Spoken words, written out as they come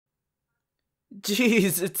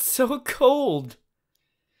Jeez, it's so cold.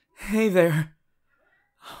 Hey there.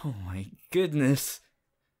 Oh my goodness.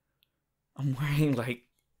 I'm wearing like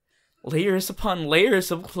layers upon layers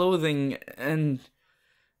of clothing, and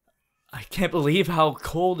I can't believe how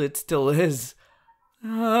cold it still is.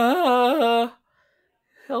 Ah,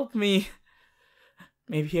 help me.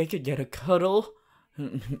 Maybe I could get a cuddle.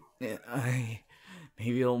 Maybe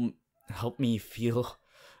it'll help me feel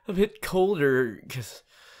a bit colder, cause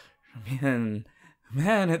man,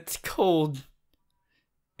 it's cold.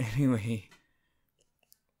 Anyway,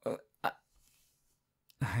 uh,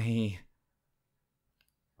 I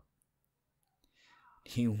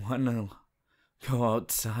do you wanna go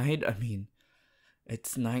outside? I mean,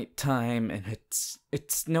 it's nighttime and it's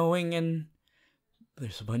snowing and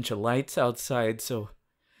there's a bunch of lights outside, so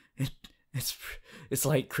it it's it's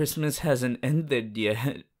like Christmas hasn't ended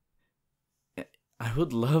yet. I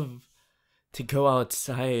would love to go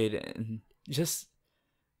outside and just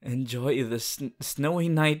enjoy the snowy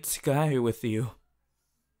night sky with you.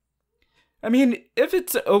 I mean, if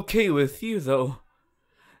it's okay with you, though.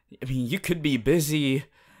 I mean, you could be busy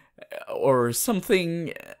or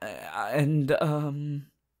something, and, I'm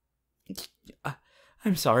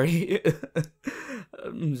sorry.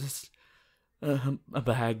 I'm just a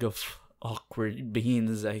bag of awkward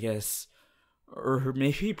beans, I guess. Or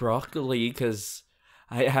maybe broccoli, because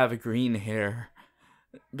I have green hair.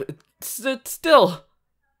 But still,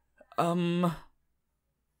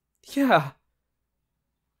 yeah.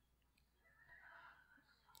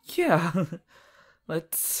 Yeah.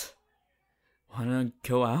 Let's wanna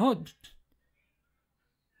go out?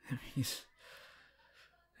 I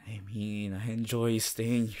enjoy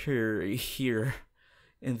staying here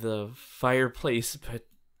in the fireplace, but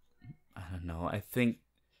I don't know. I think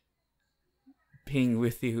being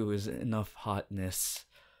with you is enough hotness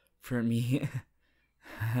for me.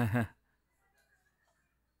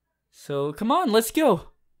 So come on, let's go.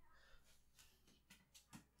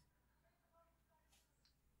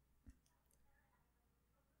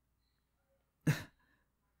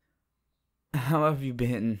 How have you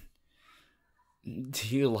been? Do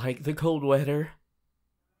you like the cold weather?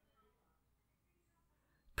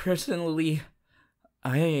 Personally,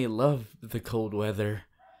 I love the cold weather.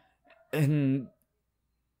 And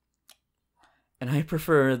I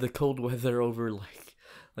prefer the cold weather over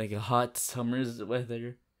like a hot summer's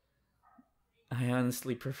weather. I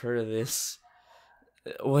honestly prefer this.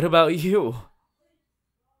 What about you?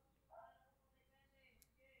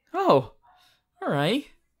 Oh, alright.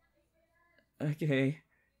 Okay.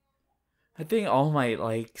 I think All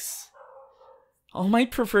Might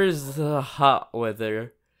prefers the hot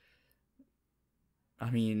weather.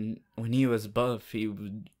 I mean, when he was buff, he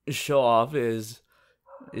would show off his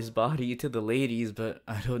body to the ladies, but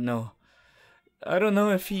I don't know. I don't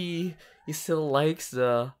know if he still likes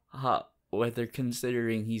the hot weather,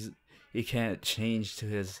 considering he can't change to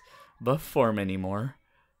his buff form anymore.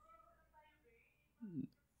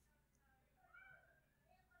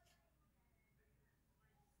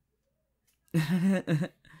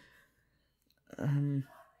 um,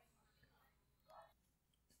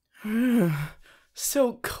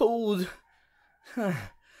 so cold. I'm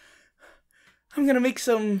gonna make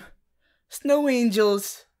some snow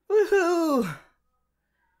angels. Woohoo!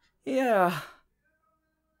 Yeah.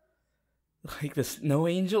 Like the snow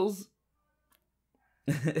angels?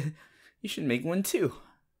 You should make one too.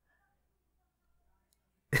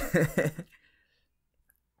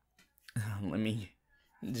 Let me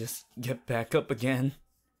just get back up again.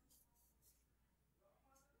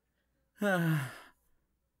 I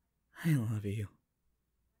love you.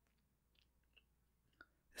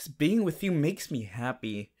 This being with you makes me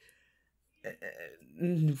happy.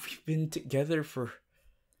 We've been together for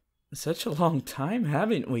such a long time,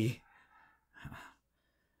 haven't we?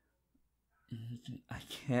 I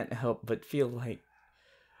can't help but feel like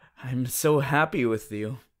I'm so happy with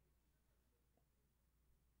you.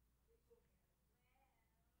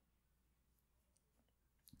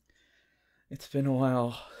 It's been a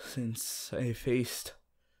while since I faced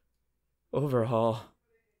Overhaul.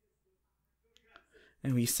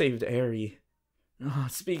 And we saved Eri. Oh,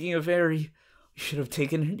 speaking of Eri, we should have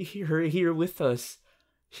taken her here with us.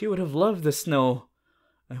 She would have loved the snow.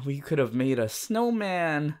 And we could have made a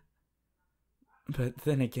snowman. But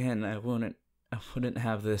then again, I wouldn't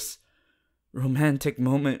have this romantic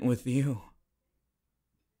moment with you.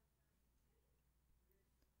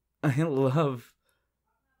 I love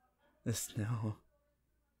the snow.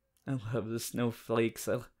 I love the snowflakes.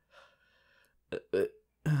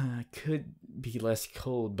 Could be less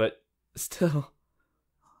cold, but still,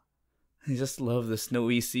 I just love the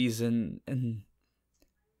snowy season, and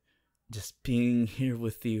Just being here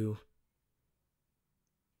with you.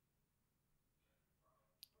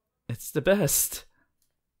 It's the best.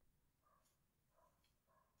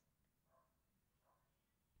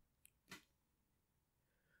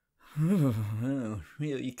 Oh,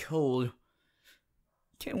 really cold.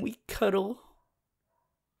 Can we cuddle?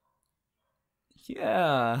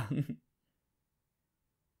 Yeah.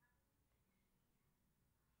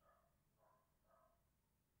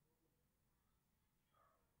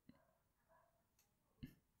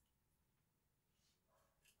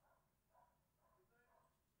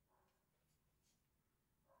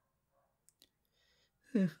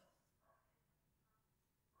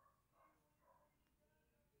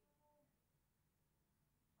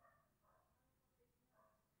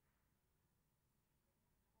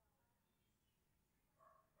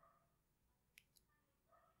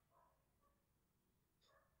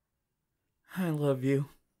 I love you.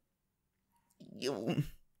 You.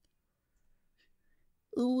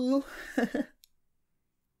 Ooh.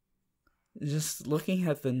 Just looking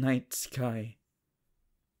at the night sky.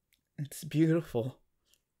 It's beautiful.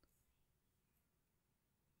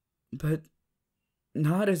 But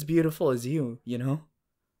not as beautiful as you know?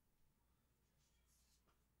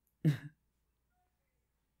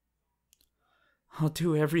 I'll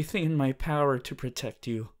do everything in my power to protect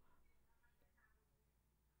you.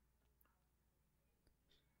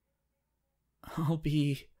 I'll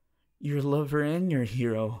be your lover and your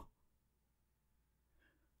hero.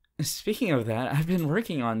 Speaking of that, I've been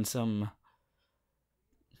working on some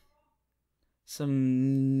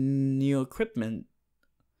new equipment.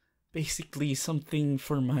 Basically something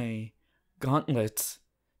for my gauntlets.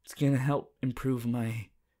 It's gonna help improve my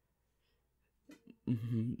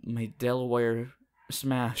Delaware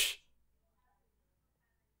smash.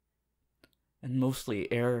 And mostly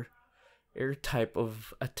air type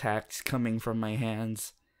of attacks coming from my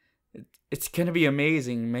hands. It's gonna be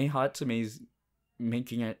amazing. Mei Hatsume's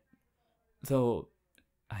making it, though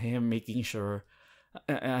I am making sure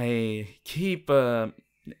I keep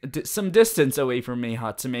some distance away from Mei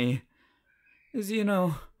Hatsume. As you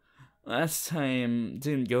know, last time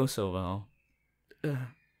didn't go so well.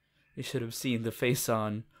 You should have seen the face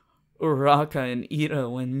on Uraka and Ira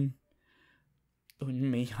when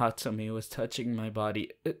Mei Hatsume was touching my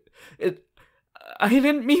body. I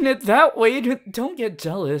didn't mean it that way. Don't get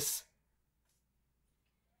jealous.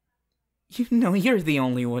 You know you're the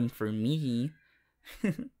only one for me.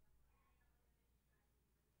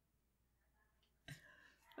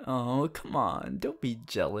 Oh, come on. Don't be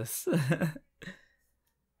jealous.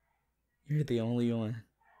 You're the only one.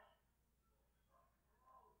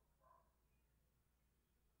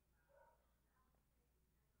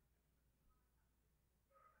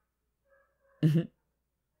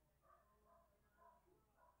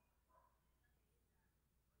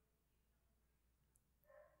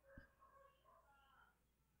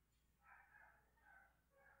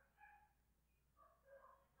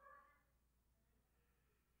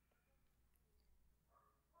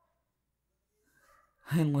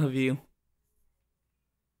 I love you.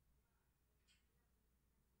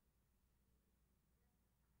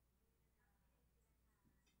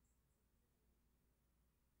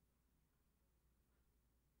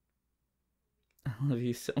 I love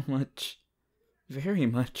you so much. Very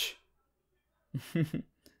much.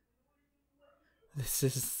 This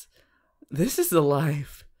is the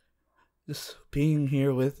life. Just being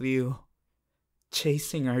here with you.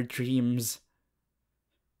 Chasing our dreams.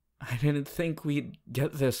 I didn't think we'd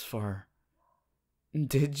get this far.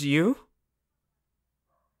 Did you?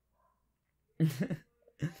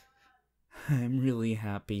 I'm really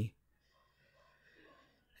happy.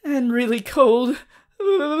 And really cold.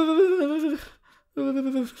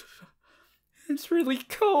 It's really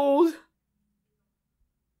cold.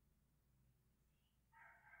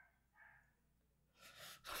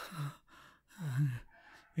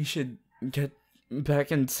 We should get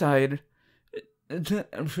back inside.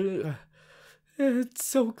 It's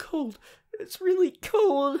so cold. It's really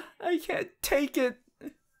cold. I can't take it.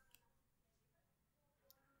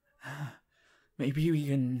 Maybe we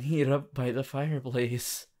can heat up by the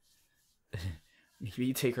fireplace.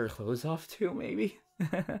 Maybe take our clothes off too, maybe?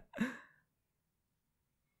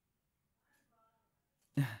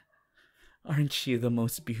 Aren't you the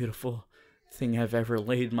most beautiful thing I've ever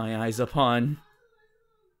laid my eyes upon?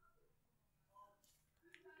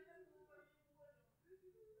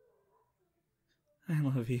 I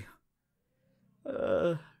love you.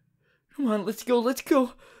 Come on, let's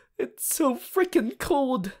go. It's so freaking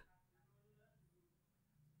cold.